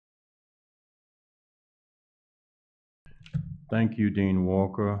Thank you, Dean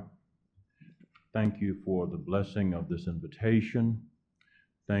Walker. Thank you for the blessing of this invitation.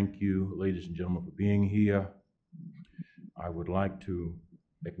 Thank you, ladies and gentlemen, for being here. I would like to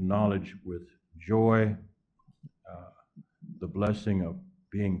acknowledge with joy the blessing of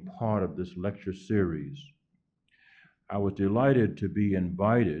being part of this lecture series. I was delighted to be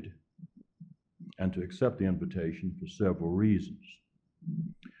invited and to accept the invitation for several reasons.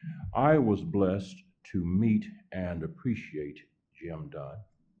 I was blessed to meet and appreciate Jim Dunn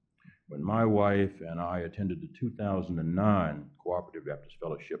when my wife and I attended the 2009 Cooperative Baptist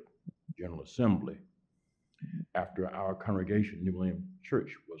Fellowship General Assembly after our congregation, Millenium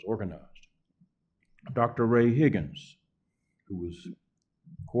Church, was organized. Dr. Ray Higgins, who was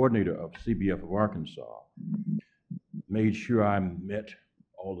coordinator of CBF of Arkansas, made sure I met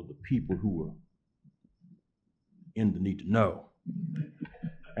all of the people who were in the need to know.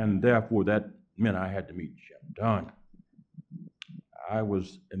 And therefore, that meant I had to meet Jim Dunn. I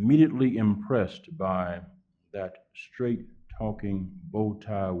was immediately impressed by that straight-talking,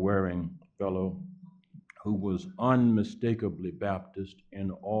 bow-tie-wearing fellow who was unmistakably Baptist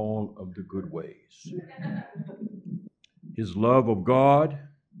in all of the good ways. His love of God,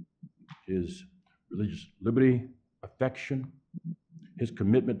 his religious liberty, affection, his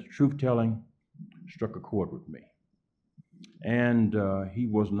commitment to truth-telling struck a chord with me. And he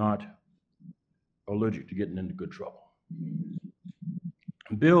was not allergic to getting into good trouble.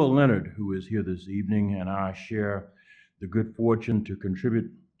 Bill Leonard, who is here this evening, and I share the good fortune to contribute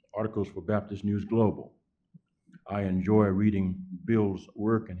articles for Baptist News Global. I enjoy reading Bill's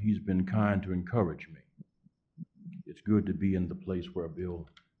work, and he's been kind to encourage me. It's good to be in the place where Bill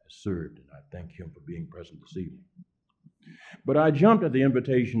has served, and I thank him for being present this evening. But I jumped at the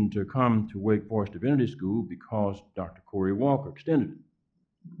invitation to come to Wake Forest Divinity School because Dr. Corey Walker extended it.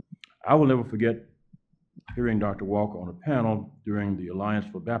 I will never forget hearing Dr. Walker on a panel during the Alliance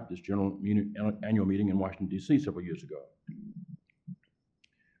for Baptist annual meeting in Washington, D.C. several years ago.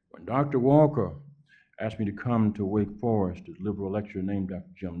 When Dr. Walker asked me to come to Wake Forest to deliver a lecture named after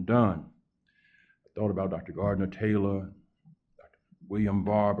Jim Dunn, I thought about Dr. Gardner Taylor, Dr. William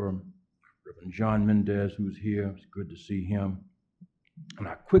Barber, Reverend John Mendez, who's here. It's good to see him. And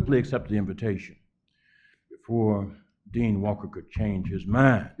I quickly accepted the invitation before Dean Walker could change his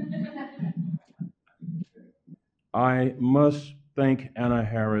mind. I must thank Anna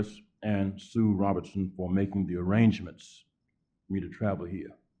Harris and Sue Robertson for making the arrangements for me to travel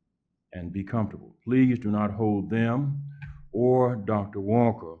here and be comfortable. Please do not hold them or Dr.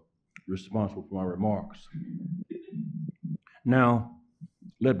 Walker responsible for my remarks. Now,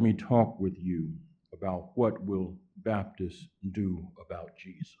 let me talk with you about what will Baptists do about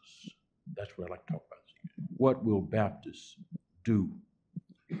Jesus. That's what I'd like to talk about. What will Baptists do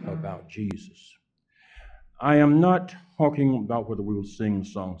about Jesus? I am not talking about whether we will sing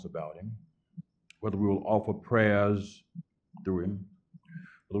songs about him, whether we will offer prayers through him,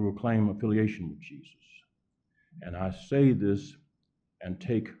 whether we will claim affiliation with Jesus. And I say this and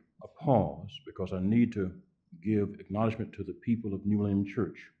take a pause because I need to give acknowledgement to the people of Millenium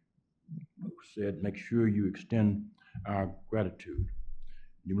Church who said, make sure you extend our gratitude.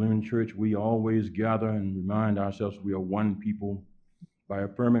 Millenium Church, we always gather and remind ourselves we are one people. By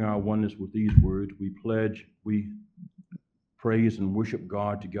affirming our oneness with these words, we pledge, we praise and worship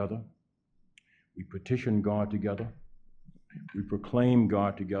God together. We petition God together. We proclaim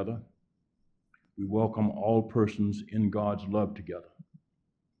God together. We welcome all persons in God's love together.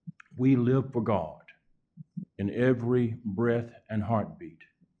 We live for God in every breath and heartbeat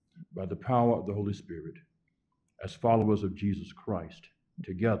by the power of the Holy Spirit as followers of Jesus Christ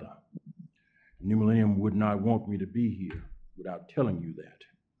together. New Millennium would not want me to be here without telling you that.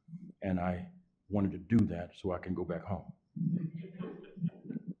 And I wanted to do that so I can go back home.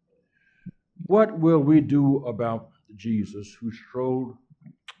 What will we do about Jesus who strolled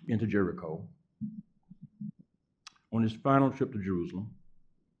into Jericho on his final trip to Jerusalem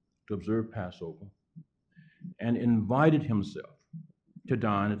to observe Passover and invited himself to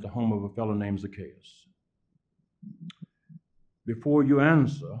dine at the home of a fellow named Zacchaeus? Before you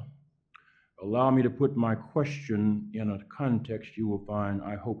answer, allow me to put my question in a context you will find,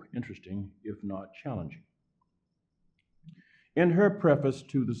 I hope, interesting, if not challenging. In her preface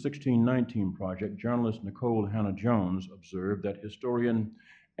to the 1619 Project, journalist Nicole Hannah-Jones observed that historian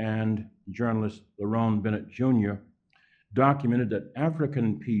and journalist Lerone Bennett Jr. documented that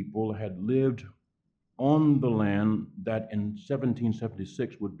African people had lived on the land that in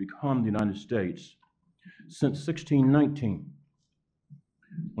 1776 would become the United States since 1619.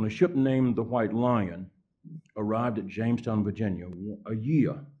 When a ship named the White Lion arrived at Jamestown, Virginia, a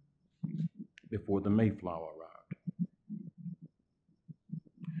year before the Mayflower arrived.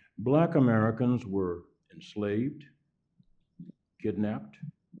 Black Americans were enslaved, kidnapped,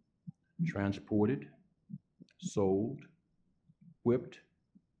 transported, sold, whipped,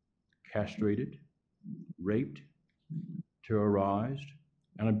 castrated, raped, terrorized,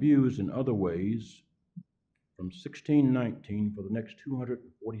 and abused in other ways from 1619 for the next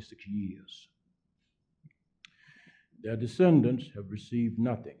 246 years. Their descendants have received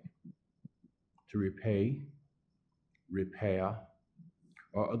nothing to repay, repair,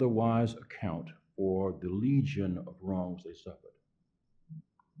 or otherwise account for the legion of wrongs they suffered.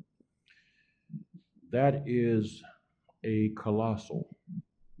 That is a colossal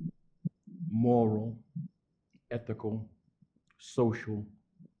moral, ethical, social,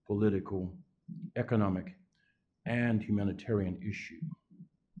 political, economic, and humanitarian issue.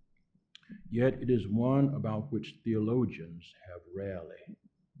 Yet it is one about which theologians have rarely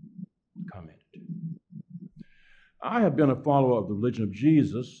commented. I have been a follower of the religion of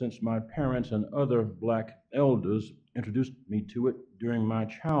Jesus since my parents and other Black elders introduced me to it during my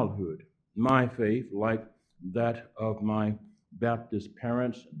childhood. My faith, like that of my Baptist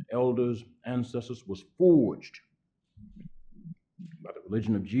parents and elders, ancestors, was forged by the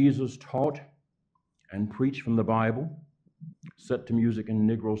religion of Jesus, taught and preached from the Bible, set to music in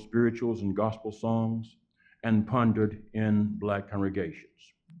Negro spirituals and gospel songs, and pondered in Black congregations.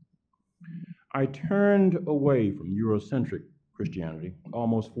 I turned away from Eurocentric Christianity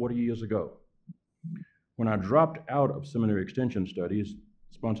almost 40 years ago when I dropped out of seminary extension studies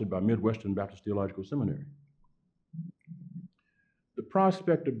sponsored by Midwestern Baptist Theological Seminary. The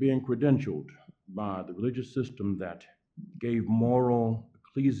prospect of being credentialed by the religious system that gave moral,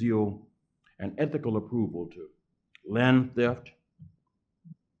 ecclesial, and ethical approval to land theft,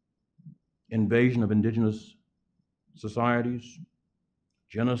 invasion of indigenous societies,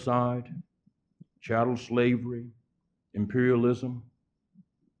 genocide, chattel slavery, imperialism,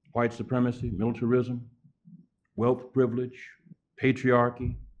 white supremacy, militarism, wealth privilege,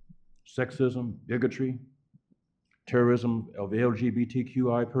 patriarchy, sexism, bigotry, terrorism of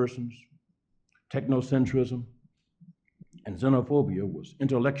LGBTQI persons, technocentrism, and xenophobia was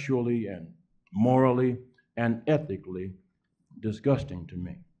intellectually and morally and ethically disgusting to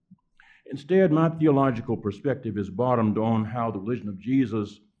me. Instead, my theological perspective is bottomed on how the religion of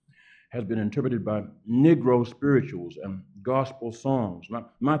Jesus has been interpreted by Negro spirituals and gospel songs.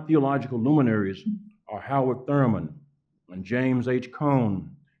 My theological luminaries are Howard Thurman and James H.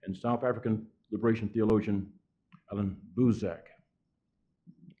 Cone and South African liberation theologian Alan Buzak.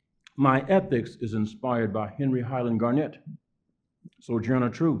 My ethics is inspired by Henry Highland Garnett, Sojourner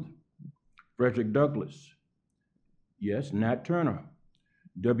Truth, Frederick Douglass, yes, Nat Turner,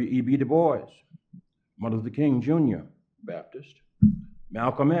 W.E.B. Du Bois, Martin Luther King Jr., Baptist,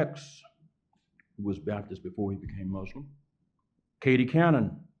 Malcolm X, who was Baptist before he became Muslim, Katie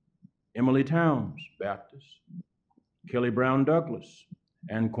Cannon, Emily Towns, Baptist, Kelly Brown Douglas,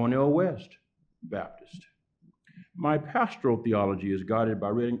 and Cornel West, Baptist. My pastoral theology is guided by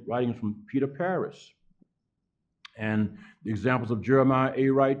writings from Peter Paris and the examples of Jeremiah A.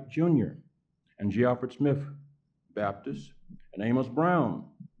 Wright Jr. and J. Alfred Smith, Baptist, and Amos Brown,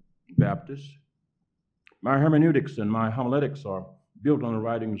 Baptist. My hermeneutics and my homiletics are built on the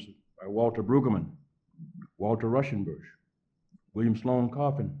writings by Walter Brueggemann, Walter Rushenbush, William Sloane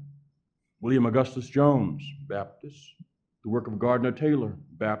Coffin, William Augustus Jones, Baptist, the work of Gardner Taylor,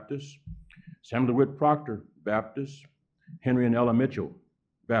 Baptist, Samuel DeWitt Proctor, Baptist, Henry and Ella Mitchell,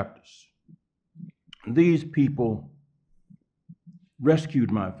 Baptist. These people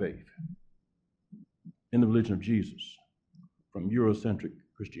rescued my faith in the religion of Jesus from Eurocentric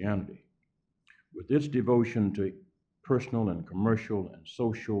Christianity with its devotion to personal and commercial and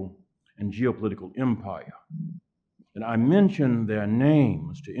social and geopolitical empire. And I mention their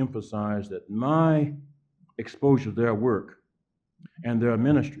names to emphasize that my exposure to their work and their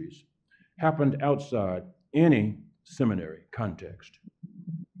ministries happened outside any seminary context.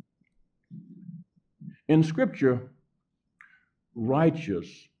 In Scripture, righteous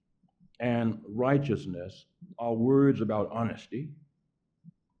and righteousness are words about honesty,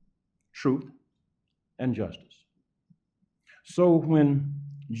 truth, and justice. So when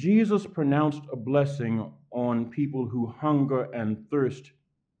Jesus pronounced a blessing on people who hunger and thirst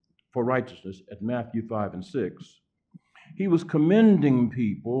for righteousness at Matthew 5 and 6, he was commending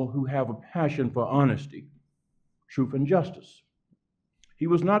people who have a passion for honesty, truth, and justice. He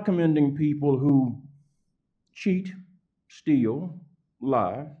was not commending people who cheat, steal,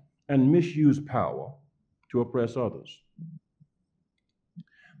 lie, and misuse power to oppress others.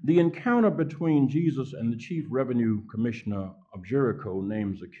 The encounter between Jesus and the chief revenue commissioner of Jericho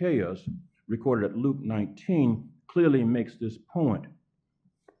named Zacchaeus, recorded at Luke 19, clearly makes this point.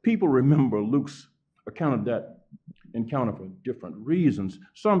 People remember Luke's account of that encounter for different reasons.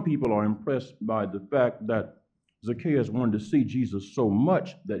 Some people are impressed by the fact that Zacchaeus wanted to see Jesus so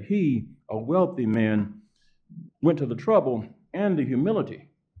much that he, a wealthy man, went to the trouble and the humility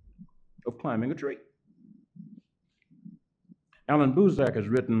of climbing a tree. Alan Buzak has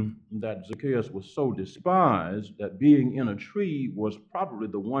written that Zacchaeus was so despised that being in a tree was probably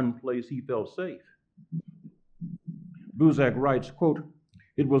the one place he felt safe. Buzak writes, quote,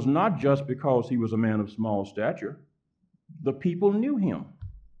 "It was not just because he was a man of small stature. The people knew him.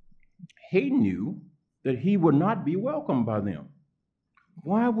 He knew that he would not be welcomed by them.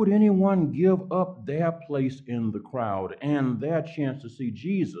 Why would anyone give up their place in the crowd and their chance to see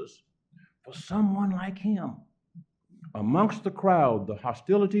Jesus for someone like him? Amongst the crowd, the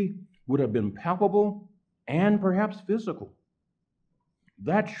hostility would have been palpable and perhaps physical.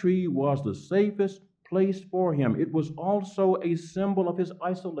 That tree was the safest place for him. It was also a symbol of his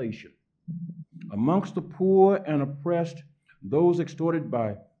isolation. Amongst the poor and oppressed, those extorted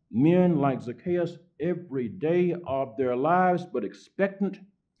by men like Zacchaeus every day of their lives, but expectant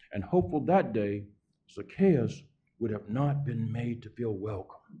and hopeful that day, Zacchaeus would have not been made to feel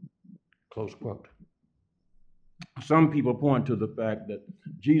welcome." Close quote. Some people point to the fact that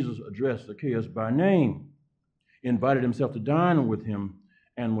Jesus addressed Zacchaeus by name, invited himself to dine with him,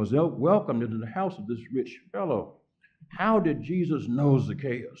 and was welcomed into the house of this rich fellow. How did Jesus know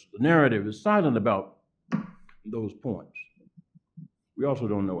Zacchaeus? The narrative is silent about those points. We also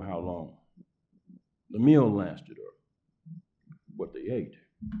don't know how long the meal lasted or what they ate.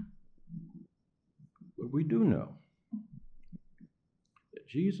 But we do know that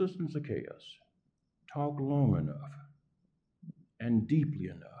Jesus and Zacchaeus talked long enough and deeply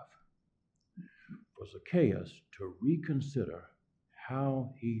enough for Zacchaeus to reconsider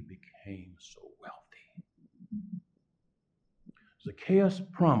how he became so wealthy. Zacchaeus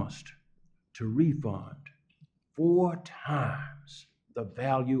promised to refund 4 times the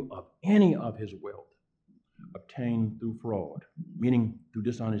value of any of his wealth obtained through fraud, meaning through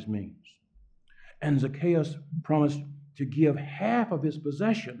dishonest means. And Zacchaeus promised to give half of his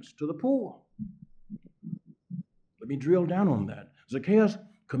possessions to the poor. Let me drill down on that. Zacchaeus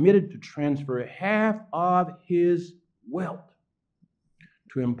committed to transfer half of his wealth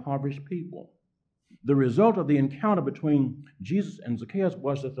to impoverished people. The result of the encounter between Jesus and Zacchaeus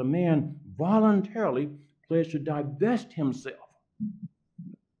was that the man voluntarily pledged to divest himself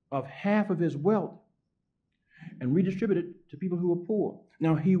of half of his wealth and redistribute it to people who were poor.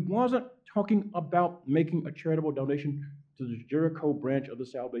 Now, he wasn't talking about making a charitable donation to the Jericho branch of the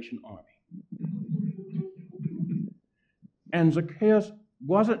Salvation Army. And Zacchaeus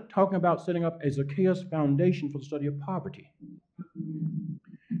wasn't talking about setting up a Zacchaeus Foundation for the study of poverty.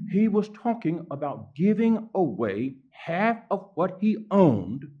 He was talking about giving away half of what he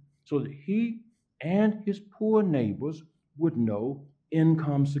owned so that he and his poor neighbors would know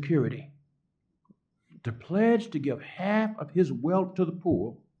income security. To pledge to give half of his wealth to the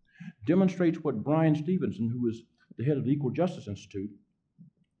poor demonstrates what Brian Stevenson, who is the head of the Equal Justice Institute,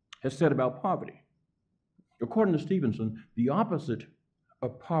 has said about poverty. According to Stevenson, the opposite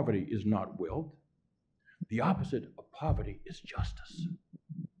of poverty is not wealth. The opposite of poverty is justice.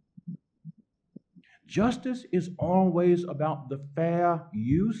 Justice is always about the fair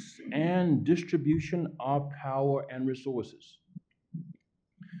use and distribution of power and resources.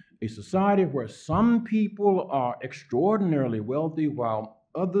 A society where some people are extraordinarily wealthy while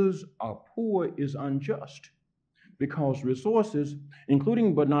others are poor is unjust because resources,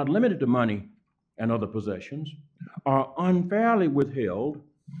 including but not limited to money and other possessions, are unfairly withheld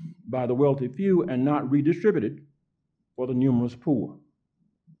by the wealthy few and not redistributed for the numerous poor.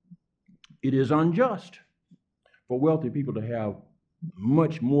 It is unjust for wealthy people to have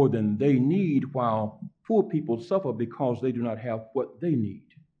much more than they need while poor people suffer because they do not have what they need.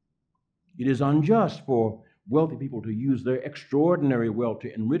 It is unjust for wealthy people to use their extraordinary wealth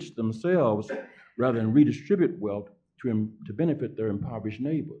to enrich themselves rather than redistribute wealth to benefit their impoverished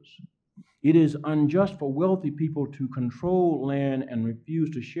neighbors. It is unjust for wealthy people to control land and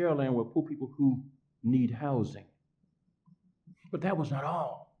refuse to share land with poor people who need housing. But that was not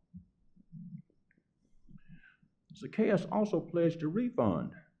all. Zacchaeus also pledged to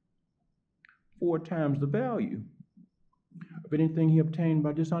refund 4 times the value of anything he obtained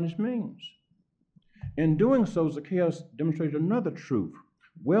by dishonest means. In doing so, Zacchaeus demonstrated another truth.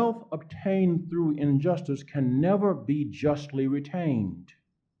 Wealth obtained through injustice can never be justly retained.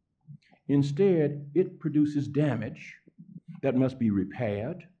 Instead, it produces damage that must be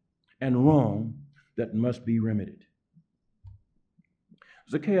repaired and wrong that must be remedied.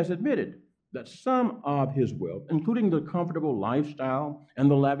 Zacchaeus admitted that some of his wealth, including the comfortable lifestyle and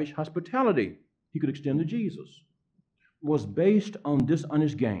the lavish hospitality he could extend to Jesus, was based on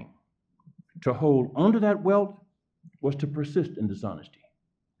dishonest gain. To hold onto that wealth was to persist in dishonesty.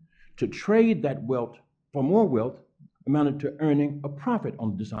 To trade that wealth for more wealth amounted to earning a profit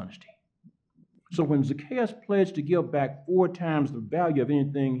on dishonesty. So when Zacchaeus pledged to give back 4 times the value of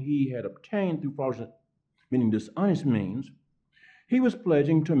anything he had obtained through fraudulent, meaning dishonest means, he was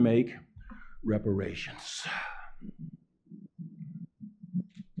pledging to make reparations.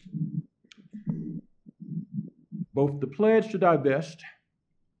 Both the pledge to divest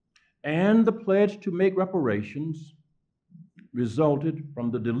and the pledge to make reparations resulted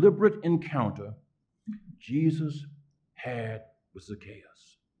from the deliberate encounter Jesus had with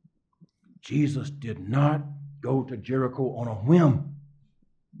Zacchaeus. Jesus did not go to Jericho on a whim.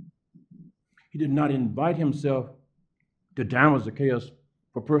 He did not invite himself to dine with Zacchaeus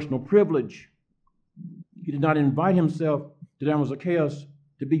for personal privilege. He did not invite himself to dine with Zacchaeus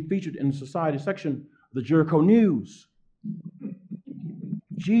to be featured in the society section of the Jericho News.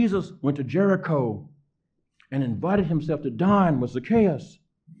 Jesus went to Jericho and invited himself to dine with Zacchaeus,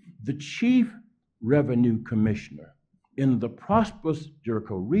 the chief revenue commissioner in the prosperous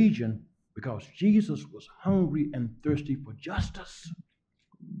Jericho region, because Jesus was hungry and thirsty for justice.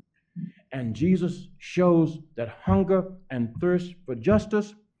 And Jesus shows that hunger and thirst for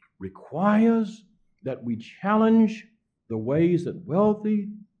justice requires that we challenge the ways that wealthy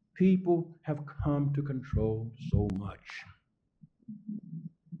people have come to control so much.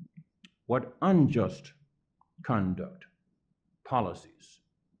 What unjust conduct, policies,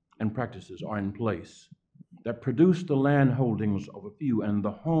 and practices are in place that produce the land holdings of a few and the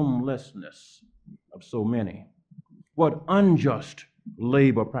homelessness of so many? What unjust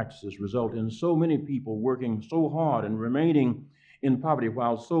labor practices result in so many people working so hard and remaining in poverty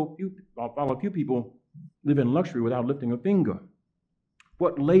while a few people live in luxury without lifting a finger?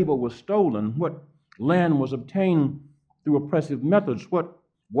 What labor was stolen? What land was obtained through oppressive methods? What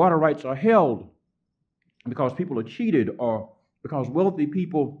water rights are held because people are cheated or because wealthy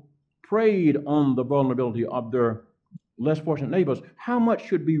people preyed on the vulnerability of their less fortunate neighbors? How much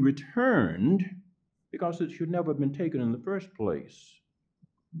should be returned because it should never have been taken in the first place?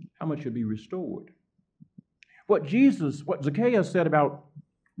 How much should be restored? What Zacchaeus said about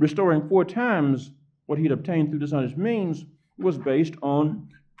restoring 4 times what he'd obtained through dishonest means was based on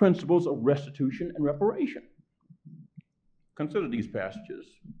principles of restitution and reparation. Consider these passages.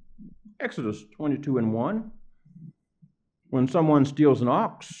 Exodus 22:1. When someone steals an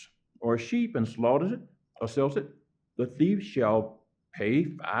ox or a sheep and slaughters it or sells it, the thief shall pay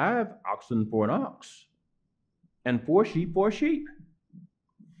 5 oxen for an ox and 4 sheep for a sheep.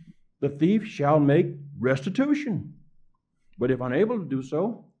 The thief shall make restitution, but if unable to do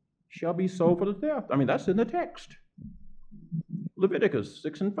so, shall be sold for the theft. I mean, that's in the text. Leviticus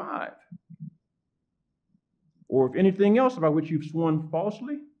 6:5. Or if anything else about which you've sworn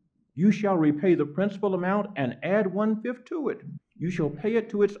falsely, you shall repay the principal amount and add 1/5 to it. You shall pay it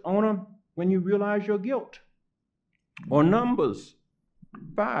to its owner when you realize your guilt. Or Numbers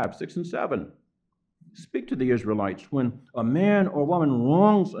 5, 6, and 7. Speak to the Israelites. When a man or woman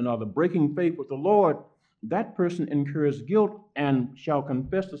wrongs another, breaking faith with the Lord, that person incurs guilt and shall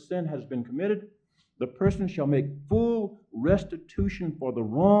confess the sin has been committed. The person shall make full restitution for the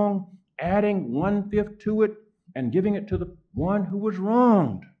wrong, adding 1/5 to it and giving it to the one who was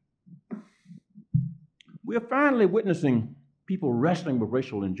wronged. We are finally witnessing people wrestling with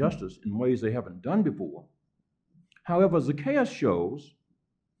racial injustice in ways they haven't done before. However, Zacchaeus shows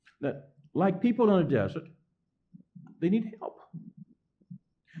that, like people in a desert, they need help.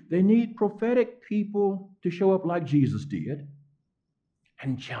 They need prophetic people to show up like Jesus did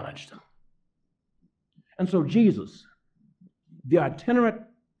and challenge them. And so Jesus, the itinerant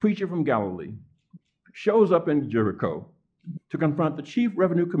preacher from Galilee, shows up in Jericho to confront the chief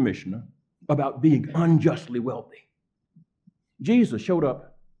revenue commissioner about being unjustly wealthy. Jesus showed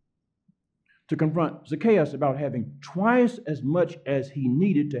up to confront Zacchaeus about having twice as much as he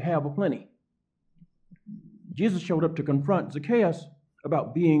needed to have aplenty. Jesus showed up to confront Zacchaeus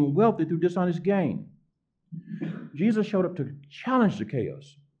about being wealthy through dishonest gain. Jesus showed up to challenge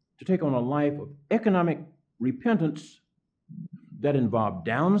Zacchaeus to take on a life of economic repentance that involved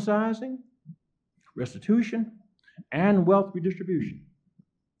downsizing, restitution, and wealth redistribution.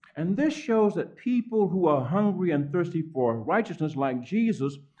 And this shows that people who are hungry and thirsty for righteousness like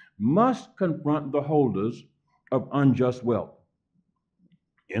Jesus must confront the holders of unjust wealth.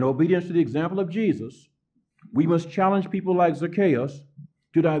 In obedience to the example of Jesus, we must challenge people like Zacchaeus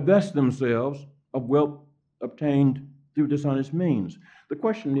to divest themselves of wealth obtained through dishonest means. The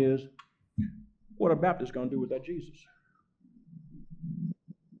question is, What are Baptists going to do with that Jesus?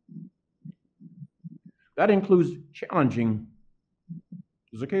 That includes challenging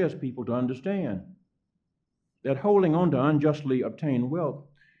Zacchaeus people to understand that holding on to unjustly obtained wealth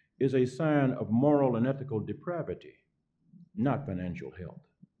is a sign of moral and ethical depravity, not financial health.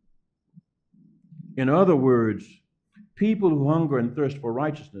 In other words, people who hunger and thirst for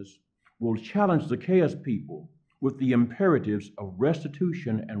righteousness will challenge Zacchaeus people with the imperatives of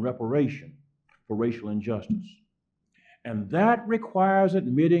restitution and reparation for racial injustice. And that requires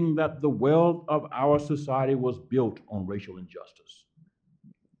admitting that the wealth of our society was built on racial injustice.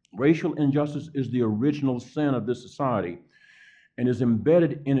 Racial injustice is the original sin of this society and is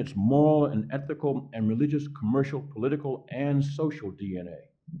embedded in its moral and ethical and religious, commercial, political, and social DNA.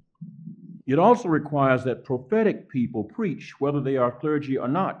 It also requires that prophetic people preach, whether they are clergy or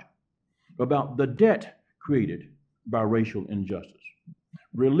not, about the debt created by racial injustice.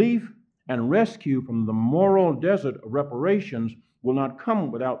 Relief and rescue from the moral desert of reparations will not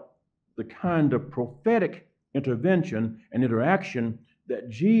come without the kind of prophetic intervention and interaction that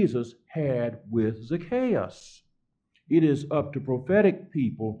Jesus had with Zacchaeus. It is up to prophetic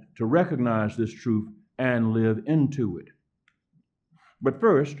people to recognize this truth and live into it. But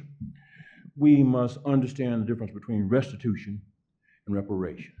first, we must understand the difference between restitution and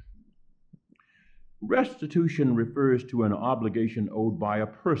reparation. Restitution refers to an obligation owed by a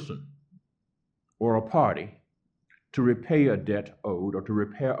person or a party to repay a debt owed or to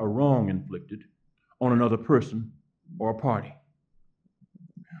repair a wrong inflicted on another person or a party.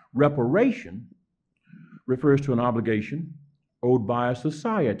 Reparation refers to an obligation owed by a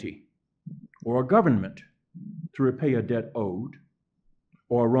society or a government to repay a debt owed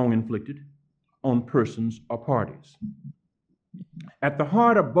or a wrong inflicted on persons or parties. At the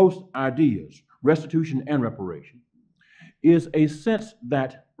heart of both ideas, restitution and reparation, is a sense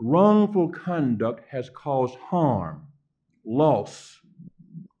that wrongful conduct has caused harm, loss,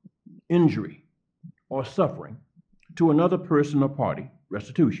 injury, or suffering to another person or party,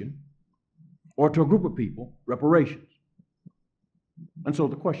 restitution, or to a group of people, reparations. And so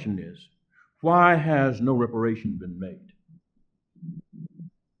the question is, why has no reparation been made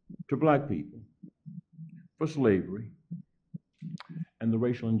to black people for slavery and the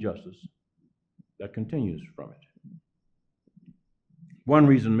racial injustice that continues from it? One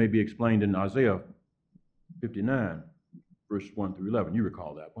reason may be explained in Isaiah 59, verse 1 through 11. You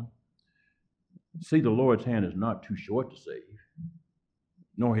recall that one. See, the Lord's hand is not too short to save,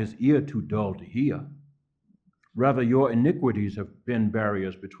 nor his ear too dull to hear. Rather, your iniquities have been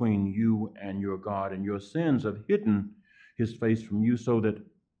barriers between you and your God, and your sins have hidden his face from you so that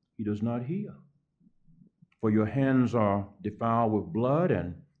he does not hear. For your hands are defiled with blood,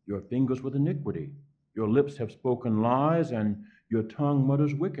 and your fingers with iniquity. Your lips have spoken lies, and your tongue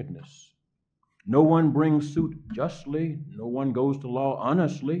mutters wickedness. No one brings suit justly. No one goes to law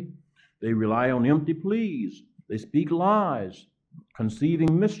honestly. They rely on empty pleas. They speak lies,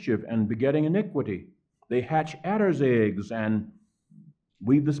 conceiving mischief and begetting iniquity. They hatch adder's eggs and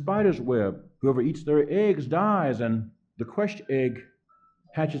weave the spider's web. Whoever eats their eggs dies, and the crushed egg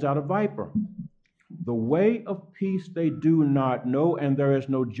hatches out a viper. The way of peace they do not know, and there is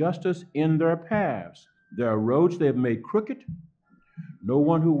no justice in their paths. There are roads they have made crooked. No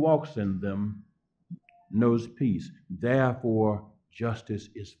one who walks in them knows peace. Therefore, justice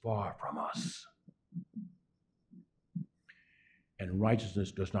is far from us, and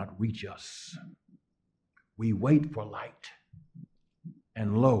righteousness does not reach us. We wait for light,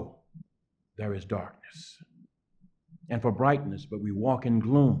 and lo, there is darkness. And for brightness, but we walk in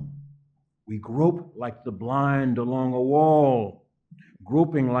gloom. We grope like the blind along a wall,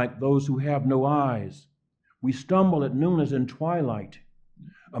 groping like those who have no eyes. We stumble at noon as in twilight,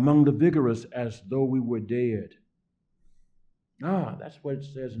 among the vigorous as though we were dead. That's what it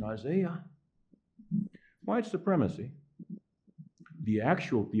says in Isaiah. White supremacy, the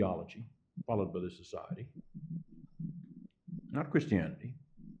actual theology followed by the society, not Christianity.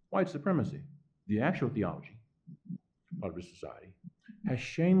 White supremacy, the actual theology followed by society, has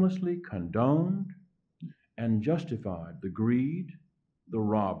shamelessly condoned and justified the greed, the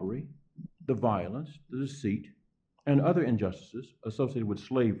robbery, the violence, the deceit, and other injustices associated with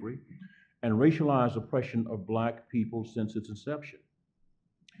slavery and racialized oppression of black people since its inception.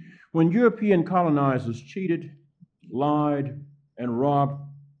 When European colonizers cheated, lied, and robbed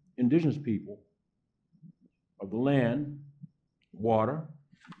indigenous people of the land, water,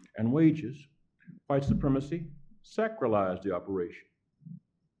 and wages, white supremacy sacralized the operation.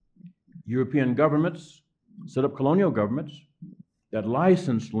 European governments set up colonial governments that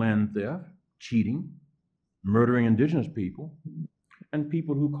licensed land theft, cheating, murdering indigenous people, and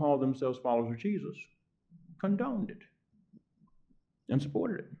people who called themselves followers of Jesus condoned it and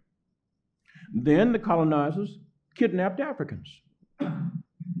supported it. Then the colonizers kidnapped Africans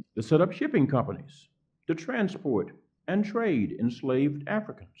to set up shipping companies to transport and trade enslaved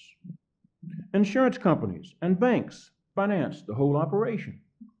Africans. Insurance companies and banks financed the whole operation.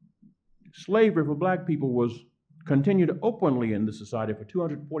 Slavery for black people was continued openly in the society for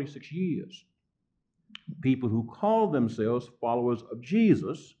 246 years. People who called themselves followers of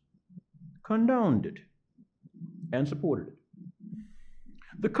Jesus condoned it and supported it.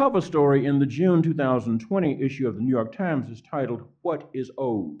 The cover story in the June 2020 issue of the New York Times is titled, "What is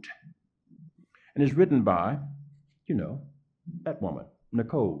Owed?" and is written by, that woman,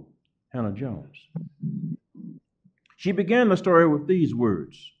 Nicole Hannah-Jones. She began the story with these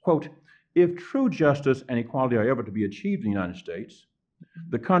words, quote, "If true justice and equality are ever to be achieved in the United States,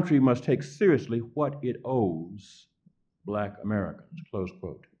 the country must take seriously what it owes black Americans," close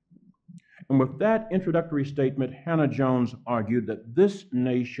quote. And with that introductory statement, Hannah-Jones argued that this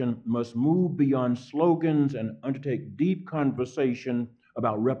nation must move beyond slogans and undertake deep conversation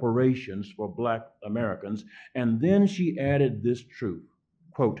about reparations for black Americans. And then she added this truth,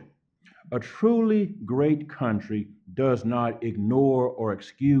 quote, "A truly great country does not ignore or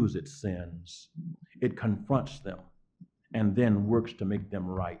excuse its sins. It confronts them and then works to make them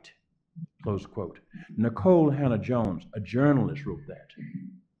right," close quote. Nicole Hannah-Jones, a journalist, wrote that.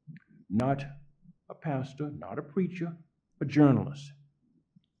 Not a pastor, not a preacher, a journalist.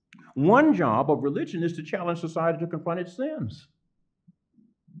 One job of religion is to challenge society to confront its sins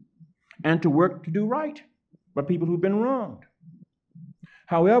and to work to do right by people who've been wronged.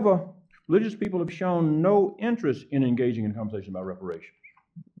 However, religious people have shown no interest in engaging in conversation about reparations.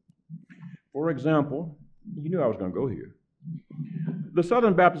 For example, you knew I was going to go here. The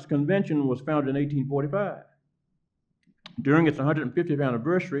Southern Baptist Convention was founded in 1845. During its 150th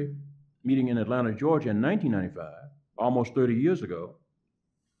anniversary, meeting in Atlanta, Georgia in 1995, almost 30 years ago,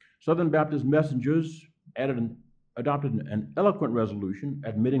 Southern Baptist messengers adopted an eloquent resolution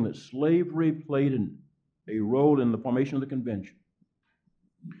admitting that slavery played a role in the formation of the convention.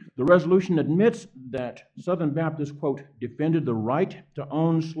 The resolution admits that Southern Baptists, quote, "defended the right to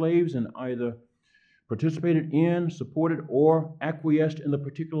own slaves and either participated in, supported, or acquiesced in the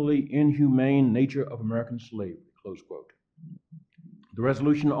particularly inhumane nature of American slavery," close quote. The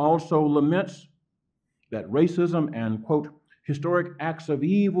resolution also laments that racism and, quote, "historic acts of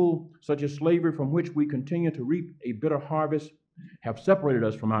evil, such as slavery, from which we continue to reap a bitter harvest, have separated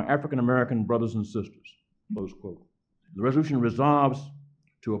us from our African-American brothers and sisters," close quote. The resolution resolves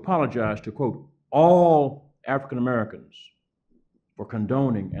to apologize to, quote, "all African-Americans for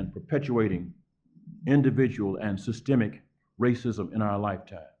condoning and perpetuating individual and systemic racism in our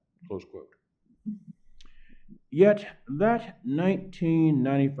lifetime," close quote. Yet that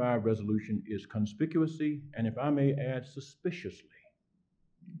 1995 resolution is conspicuously, and if I may add, suspiciously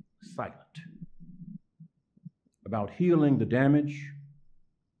silent about healing the damage,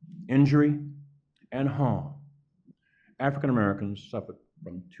 injury, and harm African Americans suffered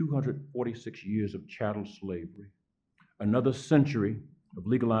from 246 years of chattel slavery, another century of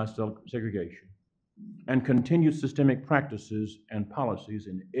legalized segregation, and continued systemic practices and policies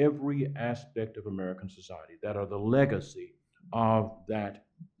in every aspect of American society that are the legacy of that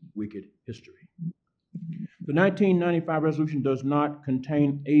wicked history. The 1995 resolution does not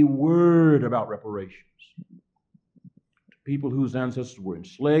contain a word about reparations to people whose ancestors were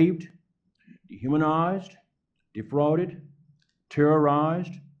enslaved, dehumanized, defrauded,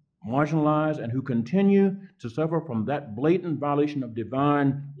 terrorized, marginalized, and who continue to suffer from that blatant violation of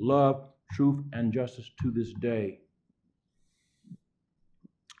divine love, truth, and justice to this day.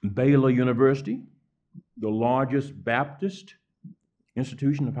 Baylor University, the largest Baptist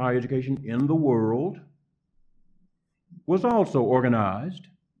institution of higher education in the world, was also organized,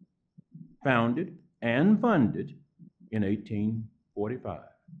 founded, and funded in 1845.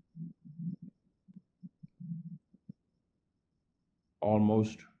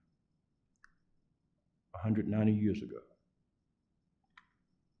 Almost 190 years ago,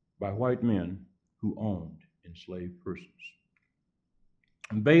 by white men who owned enslaved persons.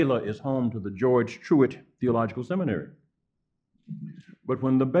 And Baylor is home to the George Truett Theological Seminary. But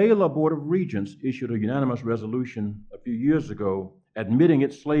when the Baylor Board of Regents issued a unanimous resolution a few years ago admitting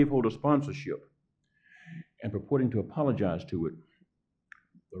its slaveholder sponsorship and purporting to apologize to it,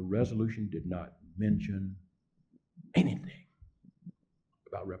 the resolution did not mention anything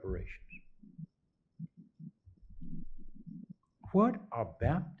about reparations. What are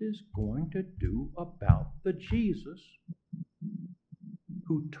Baptists going to do about the Jesus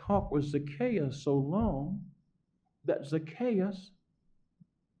who talked with Zacchaeus so long that Zacchaeus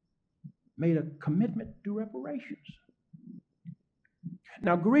made a commitment to reparations.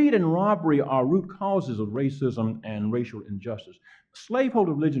 Now, greed and robbery are root causes of racism and racial injustice.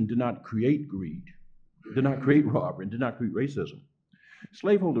 Slaveholder religion did not create greed, did not create robbery, and did not create racism.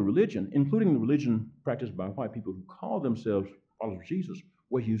 Slaveholder religion, including the religion practiced by white people who call themselves followers of Jesus,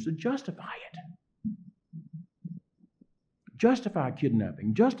 was used to justify it. Justify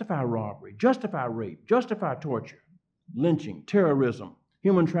kidnapping, justify robbery, justify rape, justify torture, lynching, terrorism,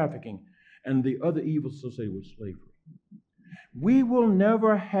 human trafficking, and the other evils associated with slavery. We will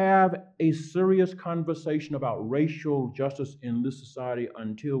never have a serious conversation about racial justice in this society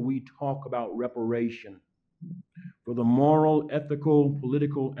until we talk about reparation for the moral, ethical,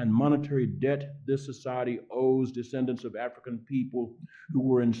 political, and monetary debt this society owes descendants of African people who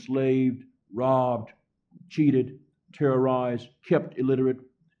were enslaved, robbed, cheated, terrorized, kept illiterate,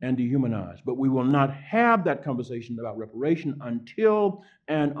 and dehumanized. But we will not have that conversation about reparation until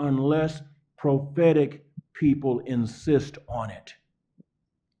and unless prophetic people insist on it.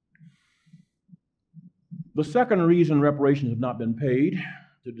 The second reason reparations have not been paid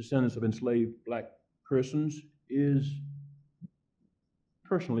to descendants of enslaved black persons is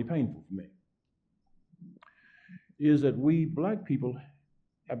personally painful for me, is that we black people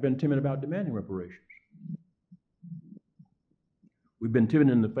have been timid about demanding reparations. We've been timid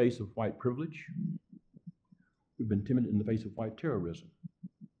in the face of white privilege. We've been timid in the face of white terrorism.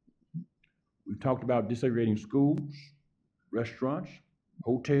 We've talked about desegregating schools, restaurants,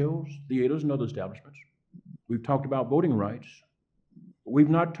 hotels, theaters, and other establishments. We've talked about voting rights. But we've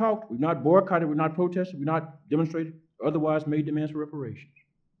not boycotted, we've not protested, we've not demonstrated, or otherwise made demands for reparations.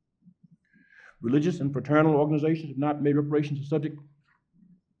 Religious and fraternal organizations have not made reparations a subject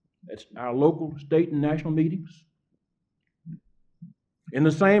at our local, state, and national meetings. In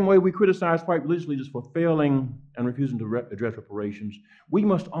the same way we criticize white religious leaders for failing and refusing to address reparations, we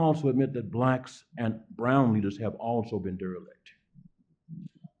must also admit that blacks and brown leaders have also been derelict.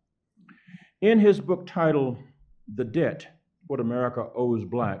 In his book titled The Debt, What America Owes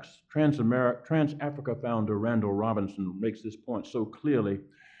Blacks, Trans-Africa founder Randall Robinson makes this point so clearly,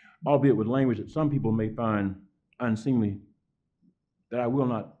 albeit with language that some people may find unseemly, that I will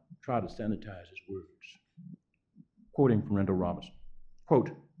not try to sanitize his words. Quoting from Randall Robinson.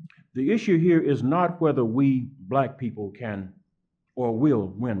 Quote, "The issue here is not whether we black people can or will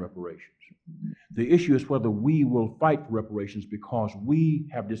win reparations. The issue is whether we will fight for reparations because we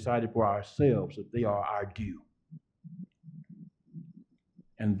have decided for ourselves that they are our due."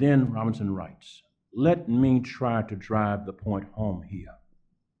 And then Robinson writes, "Let me try to drive the point home here.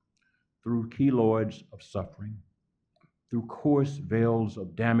 Through keloids of suffering, through coarse veils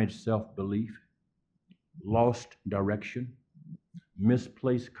of damaged self-belief, lost direction,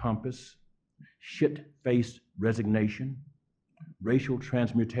 misplaced compass, shit-faced resignation, racial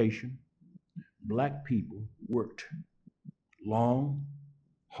transmutation, black people worked long,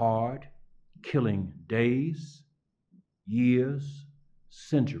 hard, killing days, years,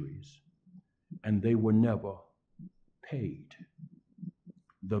 centuries, and they were never paid.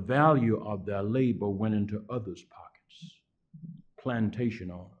 The value of their labor went into others' pockets,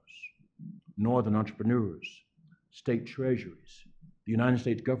 plantation owners, northern entrepreneurs, state treasuries, the United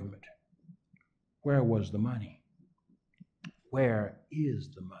States government. Where was the money? Where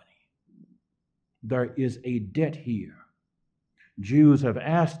is the money? There is a debt here. Jews have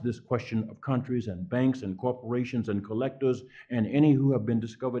asked this question of countries and banks and corporations and collectors and any who have been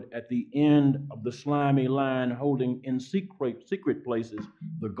discovered at the end of the slimy line holding in secret places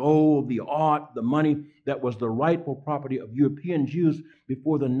the gold, the art, the money that was the rightful property of European Jews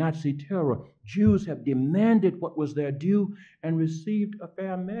before the Nazi terror. Jews have demanded what was their due and received a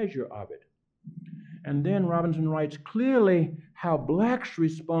fair measure of it. And then Robinson writes clearly how blacks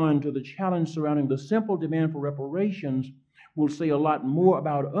respond to the challenge surrounding the simple demand for reparations will say a lot more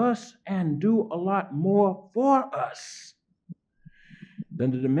about us and do a lot more for us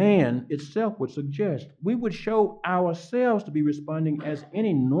than the demand itself would suggest. We would show ourselves to be responding as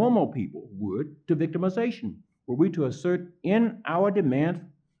any normal people would to victimization, were we to assert in our demand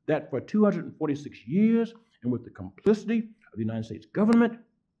that for 246 years and with the complicity of the United States government,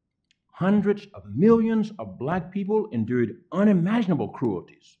 hundreds of millions of black people endured unimaginable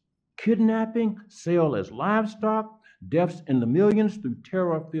cruelties, kidnapping, sale as livestock, deaths in the millions through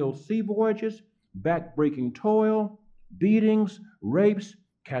terror-filled sea voyages, back-breaking toil, beatings, rapes,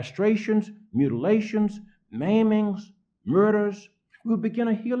 castrations, mutilations, maimings, murders. We would begin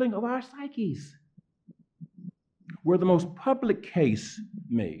a healing of our psyches. Were the most public case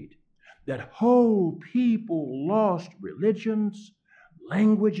made that whole people lost religions,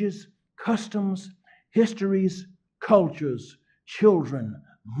 languages, customs, histories, cultures, children,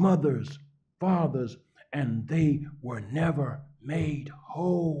 mothers, fathers, and they were never made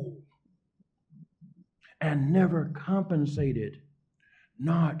whole and never compensated,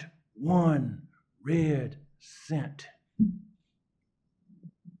 not one red cent.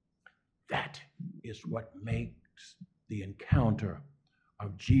 That is what makes the encounter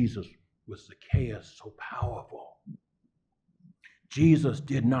of Jesus with Zacchaeus so powerful. Jesus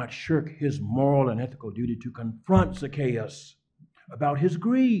did not shirk his moral and ethical duty to confront Zacchaeus about his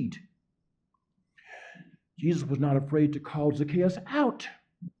greed. Jesus was not afraid to call Zacchaeus out.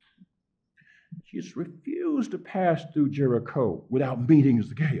 Jesus refused to pass through Jericho without meeting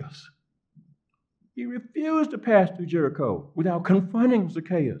Zacchaeus. He refused to pass through Jericho without confronting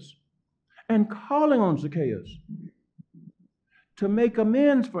Zacchaeus and calling on Zacchaeus to make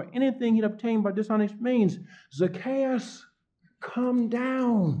amends for anything he'd obtained by dishonest means. Zacchaeus, come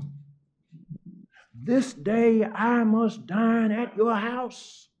down. This day I must dine at your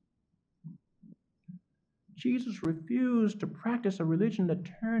house. Jesus refused to practice a religion that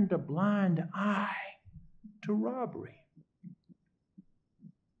turned a blind eye to robbery.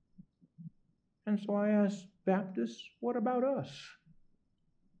 And so I ask Baptists, what about us?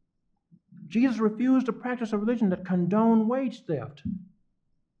 Jesus refused to practice a religion that condoned wage theft.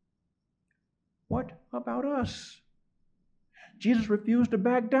 What about us? Jesus refused to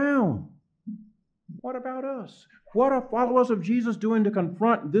back down. What about us? What are followers of Jesus doing to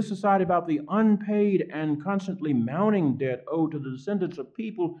confront this society about the unpaid and constantly mounting debt owed to the descendants of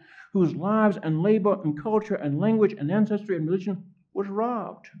people whose lives and labor and culture and language and ancestry and religion was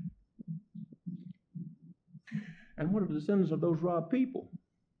robbed? And what are the descendants of those robbed people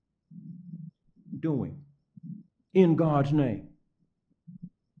doing in God's name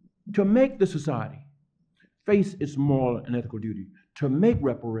to make the society face its moral and ethical duty, to make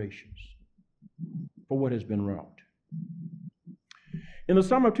reparations for what has been robbed? In the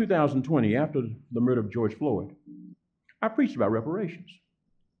summer of 2020, after the murder of George Floyd, I preached about reparations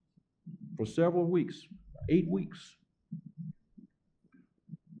for several weeks, 8 weeks,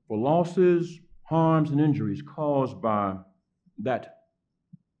 for losses, harms, and injuries caused by that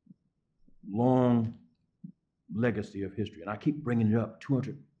long legacy of history. And I keep bringing it up,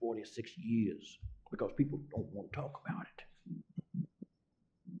 246 years, because people don't want to talk about it.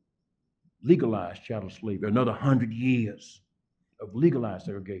 Legalized chattel slavery, another 100 years of legalized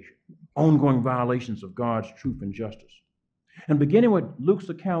segregation, ongoing violations of God's truth and justice. And beginning with Luke's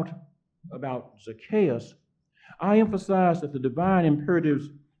account about Zacchaeus, I emphasize that the divine imperatives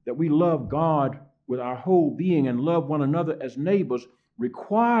that we love God with our whole being and love one another as neighbors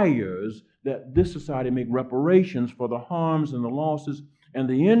requires that this society make reparations for the harms and the losses and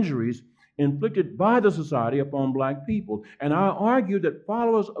the injuries inflicted by the society upon black people. And I argue that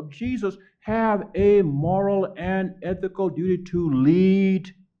followers of Jesus have a moral and ethical duty to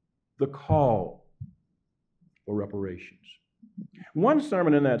lead the call for reparations. One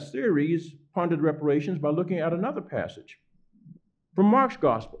sermon in that series pondered reparations by looking at another passage from Mark's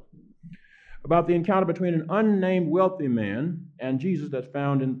gospel about the encounter between an unnamed wealthy man and Jesus that's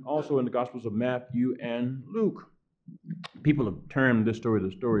found also in the Gospels of Matthew and Luke. People have termed this story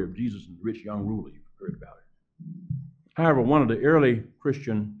the story of Jesus and the rich young ruler. You've heard about it. However, one of the early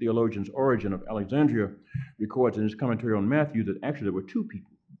Christian theologians, Origen of Alexandria, records in his commentary on Matthew that actually there were two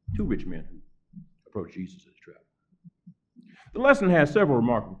rich men who approached Jesus as he traveled. The lesson has several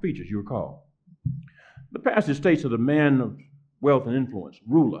remarkable features, you recall. The passage states that a man of wealth and influence,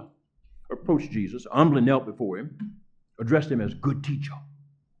 ruler, approached Jesus, humbly knelt before him, addressed him as good teacher,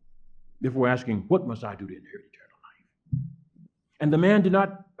 before asking, what must I do to inherit eternal life? And the man did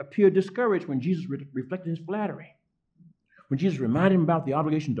not appear discouraged when Jesus reflected his flattery. When Jesus reminded him about the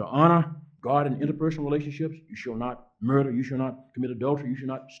obligation to honor God in interpersonal relationships, you shall not murder, you shall not commit adultery, you shall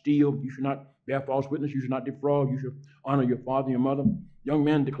not steal, you shall not bear false witness, you shall not defraud, you shall honor your father and your mother. Young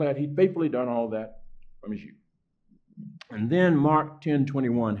man declared he'd faithfully done all that from his youth. And then Mark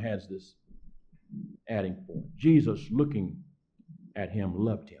 10:21 has this adding point. Jesus, looking at him,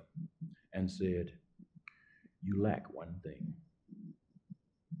 loved him and said, you lack one thing.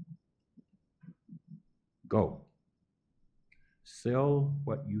 Go, sell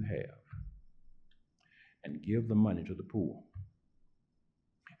what you have and give the money to the poor,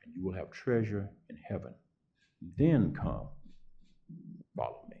 and you will have treasure in heaven. Then come,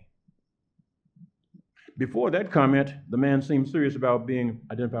 follow me. Before that comment, the man seemed serious about being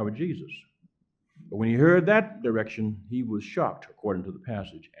identified with Jesus. But when he heard that direction, he was shocked, according to the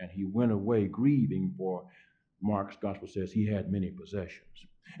passage, and he went away grieving, for Mark's gospel says he had many possessions.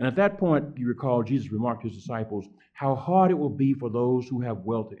 And at that point, you recall, Jesus remarked to his disciples how hard it will be for those who have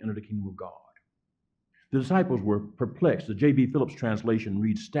wealth to enter the kingdom of God. The disciples were perplexed. The J.B. Phillips translation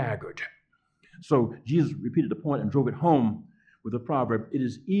reads staggered. So Jesus repeated the point and drove it home with a proverb: it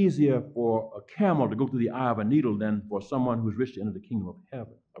is easier for a camel to go through the eye of a needle than for someone who is rich to enter the kingdom of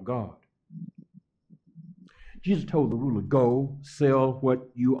heaven, of God. Jesus told the ruler, go, sell what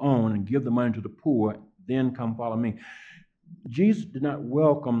you own and give the money to the poor, then come follow me. Jesus did not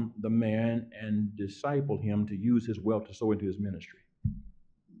welcome the man and disciple him to use his wealth to sow into his ministry.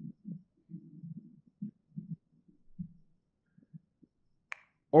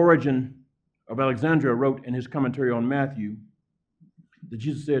 Origen of Alexandria wrote in his commentary on Matthew that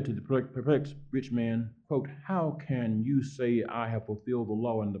Jesus said to the perplexed rich man, quote, how can you say I have fulfilled the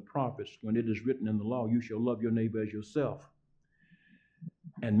law and the prophets when it is written in the law, you shall love your neighbor as yourself?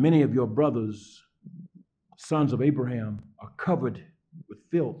 And many of your brothers, sons of Abraham, are covered with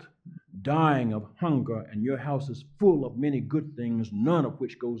filth, dying of hunger, and your house is full of many good things, none of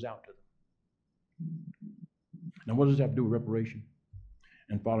which goes out to them. Now, what does that have to do with reparation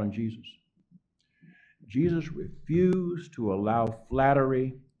and following Jesus? Jesus refused to allow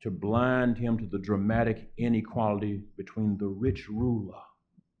flattery to blind him to the dramatic inequality between the rich ruler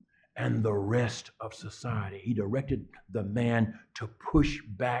and the rest of society. He directed the man to push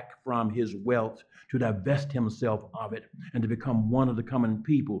back from his wealth, to divest himself of it, and to become one of the common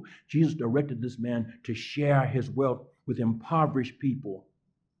people. Jesus directed this man to share his wealth with impoverished people.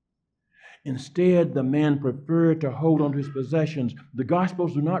 Instead, the man preferred to hold on to his possessions. The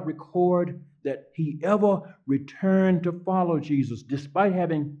Gospels do not record that he ever returned to follow Jesus, despite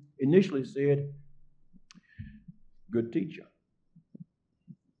having initially said, good teacher.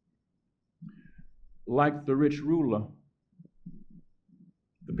 Like the rich ruler,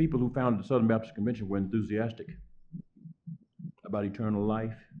 the people who founded the Southern Baptist Convention were enthusiastic about eternal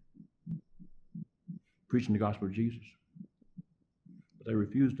life, preaching the gospel of Jesus. But they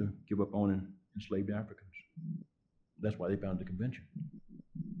refused to give up owning enslaved Africans. That's why they founded the convention.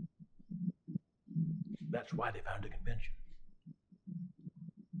 That's why they founded the convention.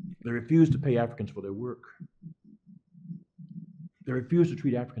 They refused to pay Africans for their work. They refused to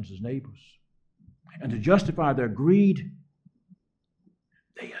treat Africans as neighbors. And to justify their greed,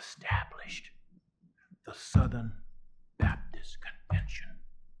 they established the Southern Baptist Convention,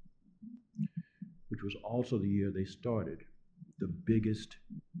 which was also the year they started the biggest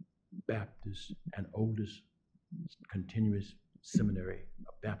Baptist and oldest continuous seminary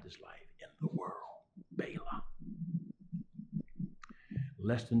of Baptist life in the world, Baylor.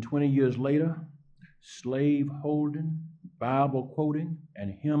 Less than 20 years later, slave-holding, Bible-quoting,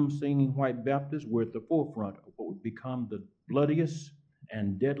 and hymn-singing white Baptists were at the forefront of what would become the bloodiest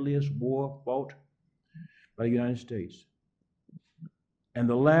and deadliest war fought by the United States. And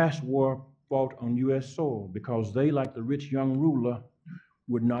the last war fought on U.S. soil, because they, like the rich young ruler,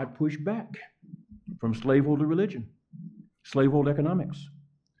 would not push back from slaveholder religion, slaveholder economics,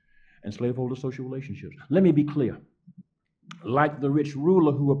 and slaveholder social relationships. Let me be clear. Like the rich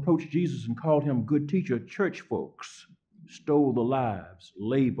ruler who approached Jesus and called him good teacher, church folks stole the lives,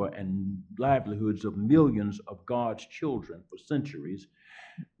 labor, and livelihoods of millions of God's children for centuries,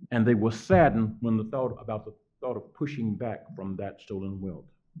 and they were saddened when the thought of pushing back from that stolen wealth.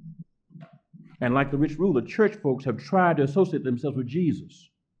 And like the rich ruler, church folks have tried to associate themselves with Jesus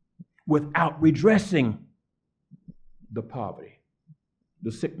without redressing the poverty,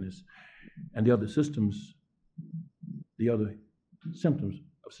 the sickness, and the other symptoms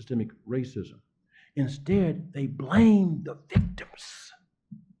of systemic racism. Instead, they blame the victims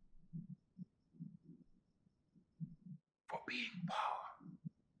for being poor.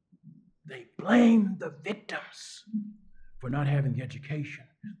 They blame the victims for not having the education.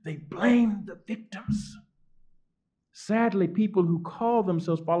 They blame the victims. Sadly, people who call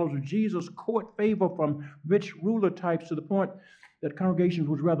themselves followers of Jesus court favor from rich ruler types to the point that congregations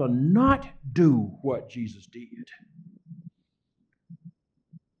would rather not do what Jesus did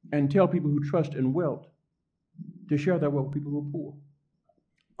and tell people who trust in wealth to share their wealth with people who are poor.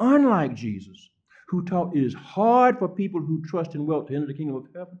 Unlike Jesus, who taught it is hard for people who trust in wealth to enter the kingdom of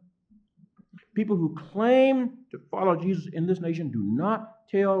heaven, people who claim to follow Jesus in this nation do not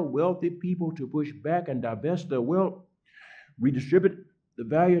tell wealthy people to push back and divest their wealth, redistribute the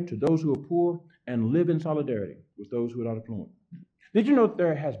value to those who are poor, and live in solidarity with those who are not affluent. Did you know that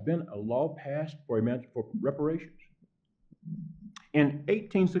there has been a law passed for reparations? In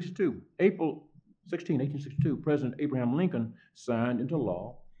 1862, April 16, 1862, President Abraham Lincoln signed into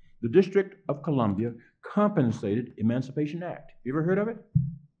law the District of Columbia Compensated Emancipation Act. You ever heard of it?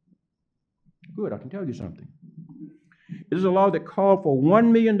 Good, I can tell you something. It is a law that called for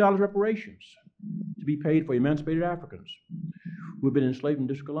 $1 million reparations to be paid for emancipated Africans who had been enslaved in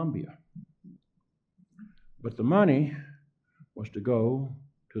District of Columbia. But the money was to go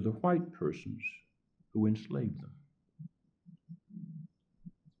to the white persons who enslaved them.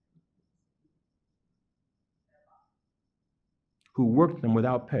 Who worked them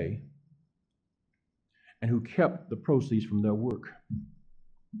without pay and who kept the proceeds from their work.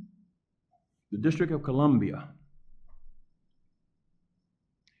 The District of Columbia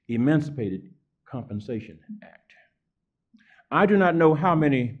Emancipated Compensation Act. I do not know how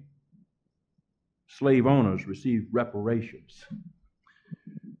many slave owners received reparations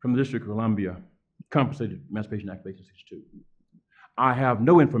from the District of Columbia Compensated Emancipation Act of 1862. I have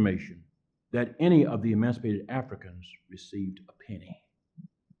no information that any of the emancipated Africans received a penny.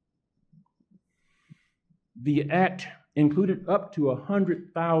 The act included up to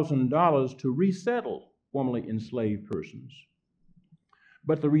 $100,000 to resettle formerly enslaved persons.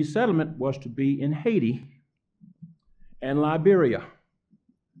 But the resettlement was to be in Haiti and Liberia,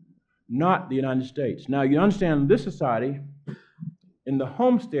 not the United States. Now, you understand this society, in the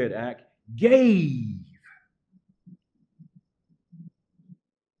Homestead Act, gave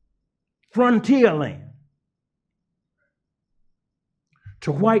frontier land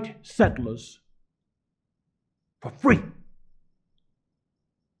to white settlers for free.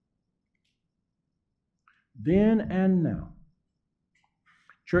 Then and now,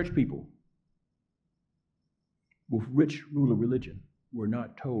 church people with rich ruler religion were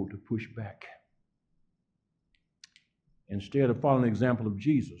not told to push back. Instead of following the example of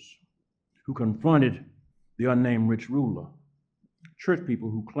Jesus, who confronted the unnamed rich ruler, church people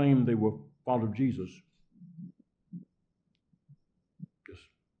who claimed they were followers of Jesus just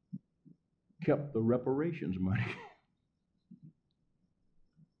kept the reparations money.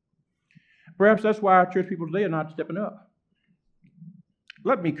 Perhaps that's why our church people today are not stepping up.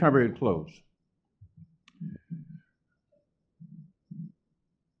 Let me cover it close.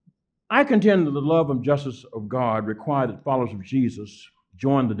 I contend that the love and justice of God require that followers of Jesus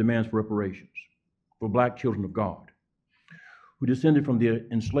join the demands for reparations for black children of God who descended from the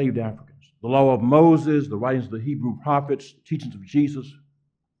enslaved Africans. The law of Moses, the writings of the Hebrew prophets, teachings of Jesus,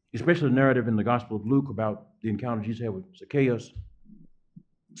 especially the narrative in the Gospel of Luke about the encounter Jesus had with Zacchaeus,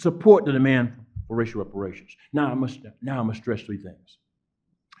 support the demand for racial reparations. Now I must stress three things.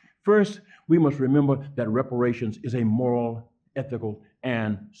 First, we must remember that reparations is a moral, ethical,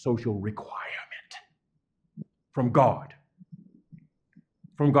 and social requirement from God.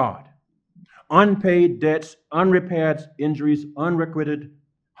 From God. Unpaid debts, unrepaired injuries, unrequited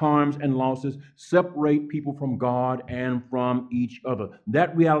harms and losses separate people from God and from each other.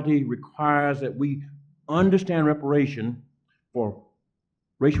 That reality requires that we understand reparation for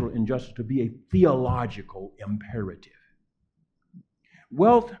racial injustice to be a theological imperative.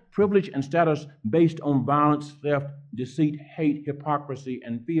 Wealth, privilege, and status based on violence, theft, deceit, hate, hypocrisy,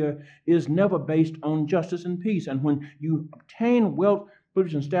 and fear is never based on justice and peace. And when you obtain wealth,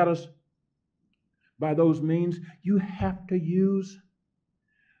 privilege, and status by those means, you have to use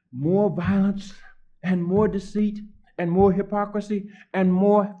more violence and more deceit and more hypocrisy and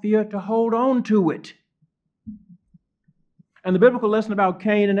more fear to hold on to it. And the biblical lesson about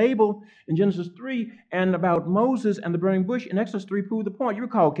Cain and Abel in Genesis 3 and about Moses and the burning bush in Exodus 3 prove the point. You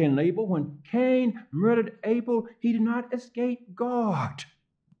recall Cain and Abel. When Cain murdered Abel, he did not escape God.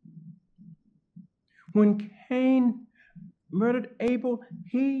 When Cain murdered Abel,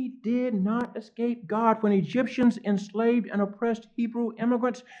 he did not escape God. When Egyptians enslaved and oppressed Hebrew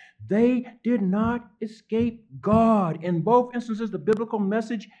immigrants, they did not escape God. In both instances, the biblical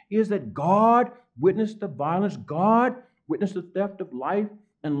message is that God witnessed the violence. God witnessed the theft of life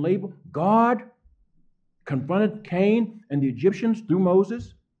and labor. God confronted Cain and the Egyptians through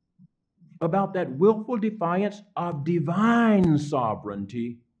Moses about that willful defiance of divine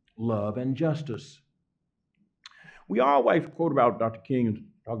sovereignty, love, and justice. We always quote about Dr. King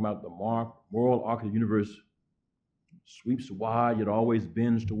talking about the moral arc of the universe sweeps wide, yet always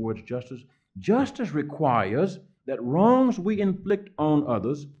bends towards justice. Justice requires that wrongs we inflict on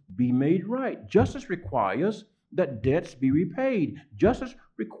others be made right. Justice requires that debts be repaid. Justice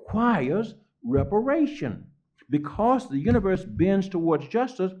requires reparation. Because the universe bends towards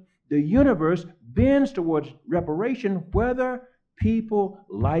justice, the universe bends towards reparation, whether people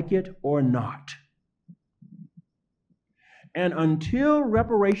like it or not. And until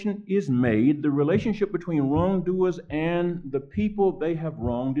reparation is made, the relationship between wrongdoers and the people they have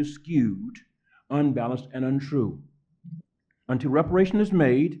wronged is skewed, unbalanced, and untrue. Until reparation is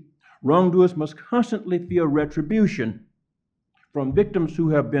made, wrongdoers must constantly fear retribution from victims who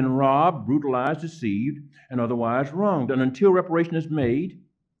have been robbed, brutalized, deceived, and otherwise wronged. And until reparation is made,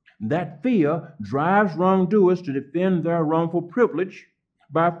 that fear drives wrongdoers to defend their wrongful privilege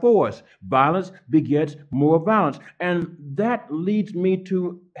by force. Violence begets more violence. And that leads me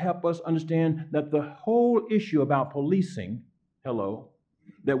to help us understand that the whole issue about policing,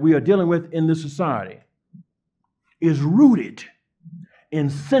 that we are dealing with in this society is rooted in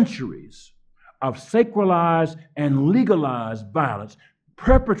centuries of sacralized and legalized violence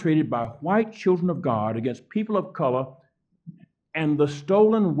perpetrated by white children of God against people of color, and the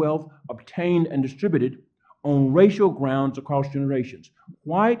stolen wealth obtained and distributed on racial grounds across generations.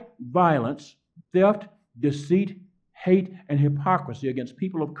 White violence, theft, deceit, hate, and hypocrisy against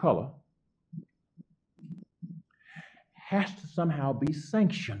people of color has to somehow be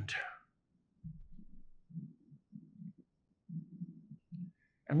sanctioned.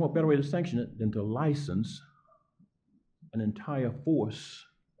 And what better way to sanction it than to license an entire force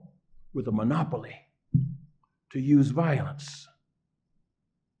with a monopoly to use violence?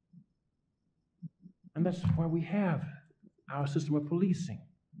 And that's why we have our system of policing.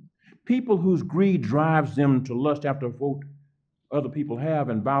 People whose greed drives them to lust after what other people have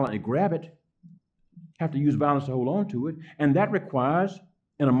and violently grab it have to use violence to hold on to it. And that requires,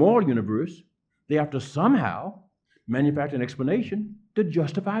 in a moral universe, they have to somehow manufacture an explanation to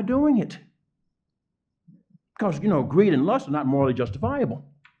justify doing it. Because, greed and lust are not morally justifiable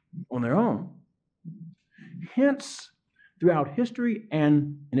on their own. Hence, throughout history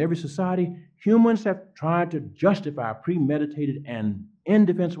and in every society, humans have tried to justify premeditated and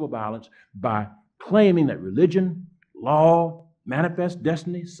indefensible violence by claiming that religion, law, manifest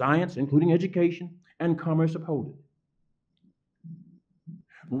destiny, science, including education, and commerce uphold it.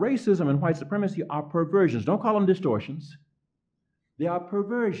 Racism and white supremacy are perversions. Don't call them distortions. They are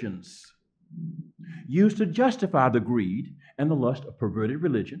perversions used to justify the greed and the lust of perverted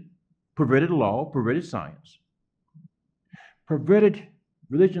religion, perverted law, perverted science. Perverted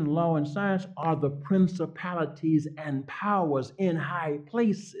religion, law, and science are the principalities and powers in high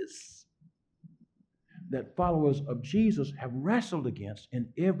places that followers of Jesus have wrestled against in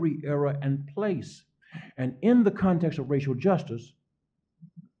every era and place. And in the context of racial justice,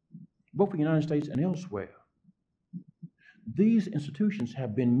 both in the United States and elsewhere, these institutions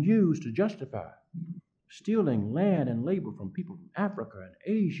have been used to justify stealing land and labor from people from Africa and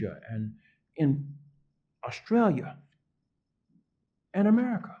Asia and in Australia and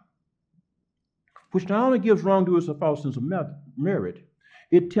America, which not only gives wrongdoers a false sense of merit,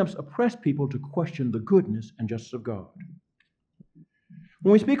 it tempts oppressed people to question the goodness and justice of God.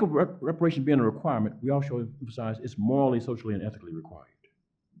 When we speak of reparation being a requirement, we also emphasize it's morally, socially, and ethically required.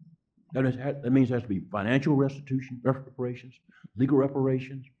 That means there has to be financial reparations, legal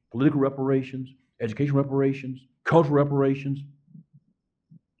reparations, political reparations, education reparations, cultural reparations,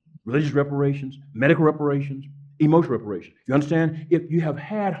 religious reparations, medical reparations, emotional reparations. You understand? If you have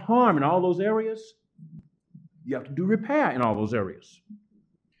had harm in all those areas, you have to do repair in all those areas.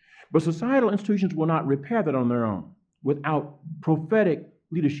 But societal institutions will not repair that on their own without prophetic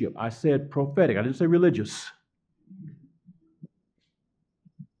leadership. I said prophetic, I didn't say religious.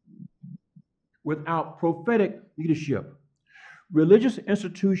 Without prophetic leadership, religious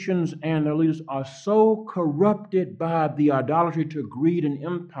institutions and their leaders are so corrupted by the idolatry to greed and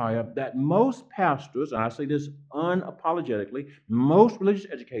empire that most pastors, and I say this unapologetically, most religious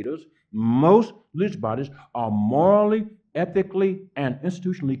educators, most religious bodies are morally, ethically, and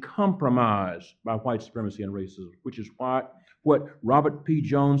institutionally compromised by white supremacy and racism, which is what Robert P.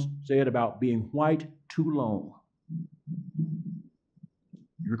 Jones said about being white too long.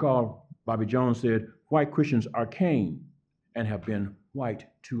 You recall Bobby Jones said, white Christians are Cain and have been white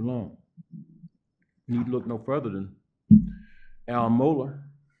too long. You need to look no further than Al Mohler,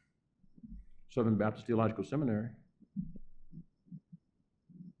 Southern Baptist Theological Seminary.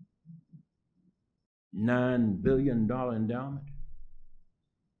 $9 billion endowment.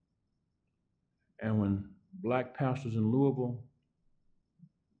 And when black pastors in Louisville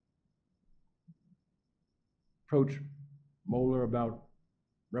approached Mohler about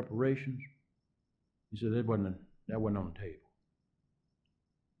reparations, he said that wasn't on the table.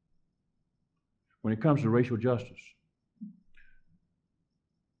 When it comes to racial justice,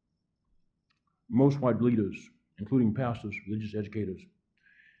 most white leaders, including pastors, religious educators,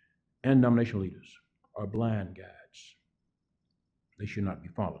 and denominational leaders, are blind guides. They should not be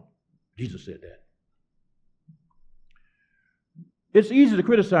followed. Jesus said that. It's easy to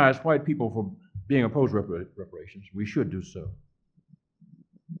criticize white people for being opposed to reparations. We should do so.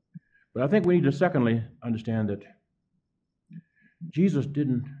 But I think we need to secondly understand that Jesus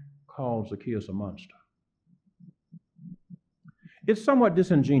didn't call Zacchaeus a monster. It's somewhat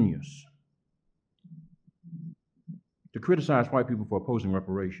disingenuous to criticize white people for opposing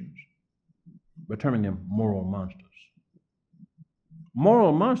reparations by terming them moral monsters.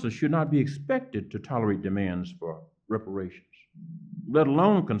 Moral monsters should not be expected to tolerate demands for reparations, let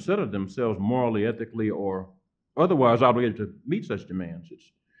alone consider themselves morally, ethically, or otherwise obligated to meet such demands.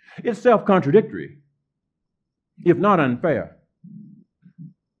 It's self-contradictory, if not unfair,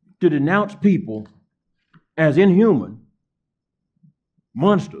 to denounce people as inhuman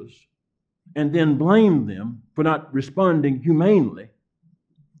monsters and then blame them for not responding humanely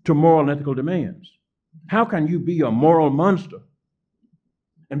to moral and ethical demands. How can you be a moral monster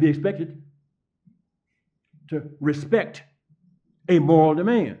and be expected to respect a moral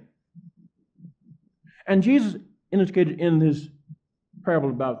demand? And Jesus indicated in his parable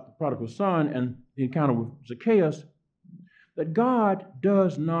about the prodigal son and the encounter with Zacchaeus that God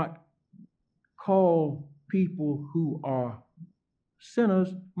does not call people who are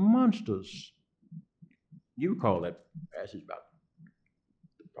sinners monsters. You recall that passage about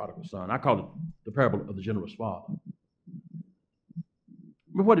the prodigal son. I call it the parable of the generous father.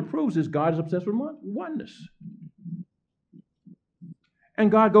 But what it proves is God is obsessed with oneness.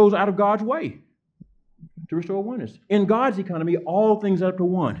 And God goes out of God's way to restore oneness. In God's economy, all things add up to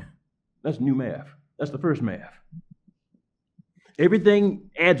one. That's new math. That's the first math. Everything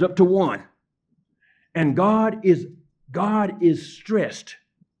adds up to one. And God is stressed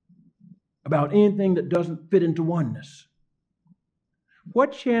about anything that doesn't fit into oneness.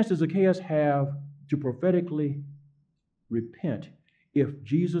 What chance does Zacchaeus have to prophetically repent if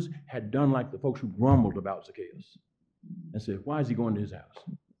Jesus had done like the folks who grumbled about Zacchaeus and said, why is he going to his house?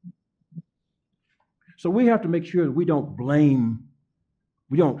 So we have to make sure that we don't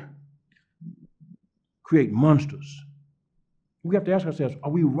create monsters. We have to ask ourselves,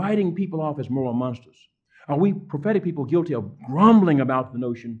 are we writing people off as moral monsters? Are we prophetic people guilty of grumbling about the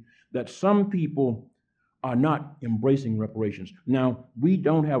notion that some people are not embracing reparations? Now, we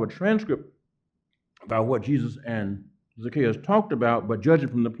don't have a transcript about what Jesus and Zacchaeus talked about, but judging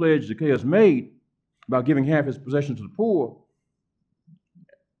from the pledge Zacchaeus made about giving half his possessions to the poor,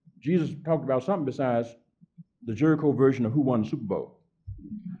 Jesus talked about something besides the Jericho version of Who Won the Super Bowl.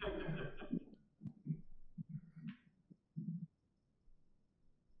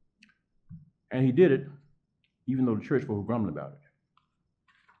 And he did it, even though the church folk were grumbling about it.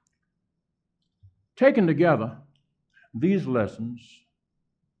 Taken together, these lessons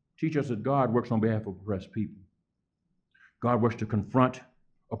teach us that God works on behalf of oppressed people. God works to confront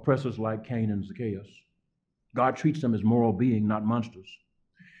oppressors like Cain and Zacchaeus. God treats them as moral beings, not monsters.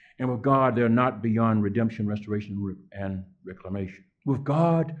 And with God, they're not beyond redemption, restoration, and reclamation. With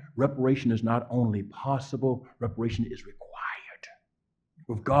God, reparation is not only possible, reparation is required.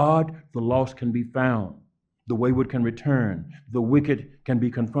 With God, the lost can be found. The wayward can return. The wicked can be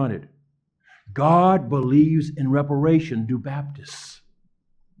confronted. God believes in reparation, do Baptists.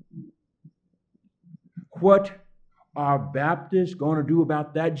 What are Baptists going to do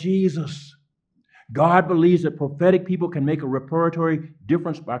about that, Jesus? God believes that prophetic people can make a reparatory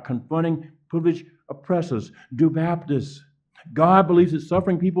difference by confronting privileged oppressors, do Baptists. God believes that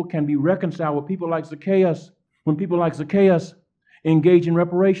suffering people can be reconciled with people like Zacchaeus, when people like Zacchaeus engage in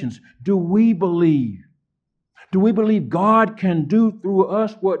reparations. Do we believe? Do we believe God can do through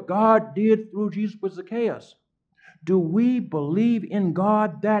us what God did through Jesus with Zacchaeus? Do we believe in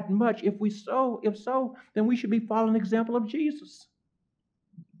God that much? If so, then we should be following the example of Jesus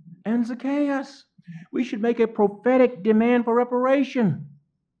and Zacchaeus. We should make a prophetic demand for reparation.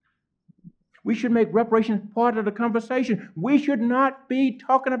 We should make reparation part of the conversation. We should not be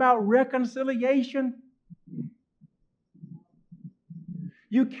talking about reconciliation.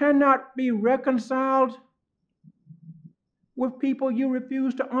 You cannot be reconciled with people you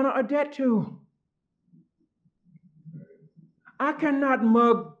refuse to honor a debt to. I cannot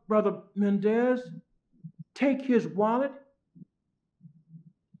mug Brother Mendez, take his wallet,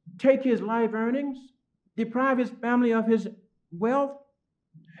 take his life earnings, deprive his family of his wealth,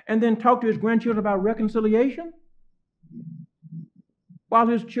 and then talk to his grandchildren about reconciliation while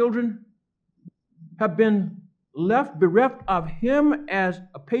his children have been bereft of him as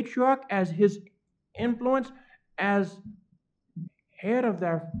a patriarch, as his influence, as head of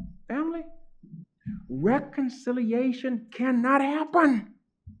their family. Reconciliation cannot happen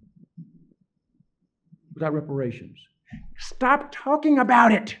without reparations. Stop talking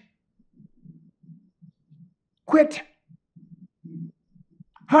about it. Quit.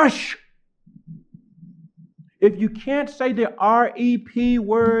 Hush. If you can't say the R-E-P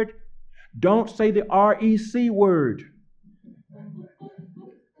word, don't say the R-E-C word.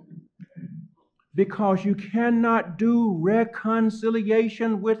 Because you cannot do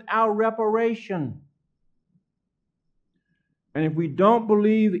reconciliation without reparation. And if we don't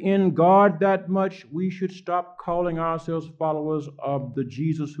believe in God that much, we should stop calling ourselves followers of the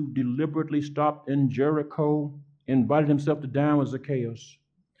Jesus who deliberately stopped in Jericho, invited himself to dine with Zacchaeus,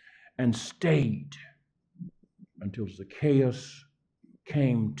 and stayed until Zacchaeus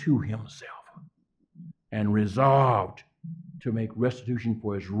came to himself and resolved to make restitution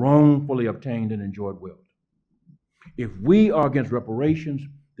for his wrongfully obtained and enjoyed wealth. If we are against reparations,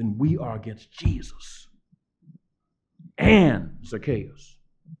 then we are against Jesus and Zacchaeus,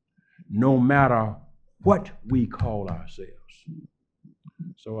 no matter what we call ourselves.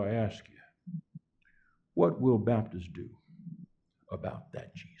 So I ask you, what will Baptists do about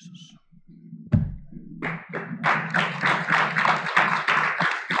that Jesus?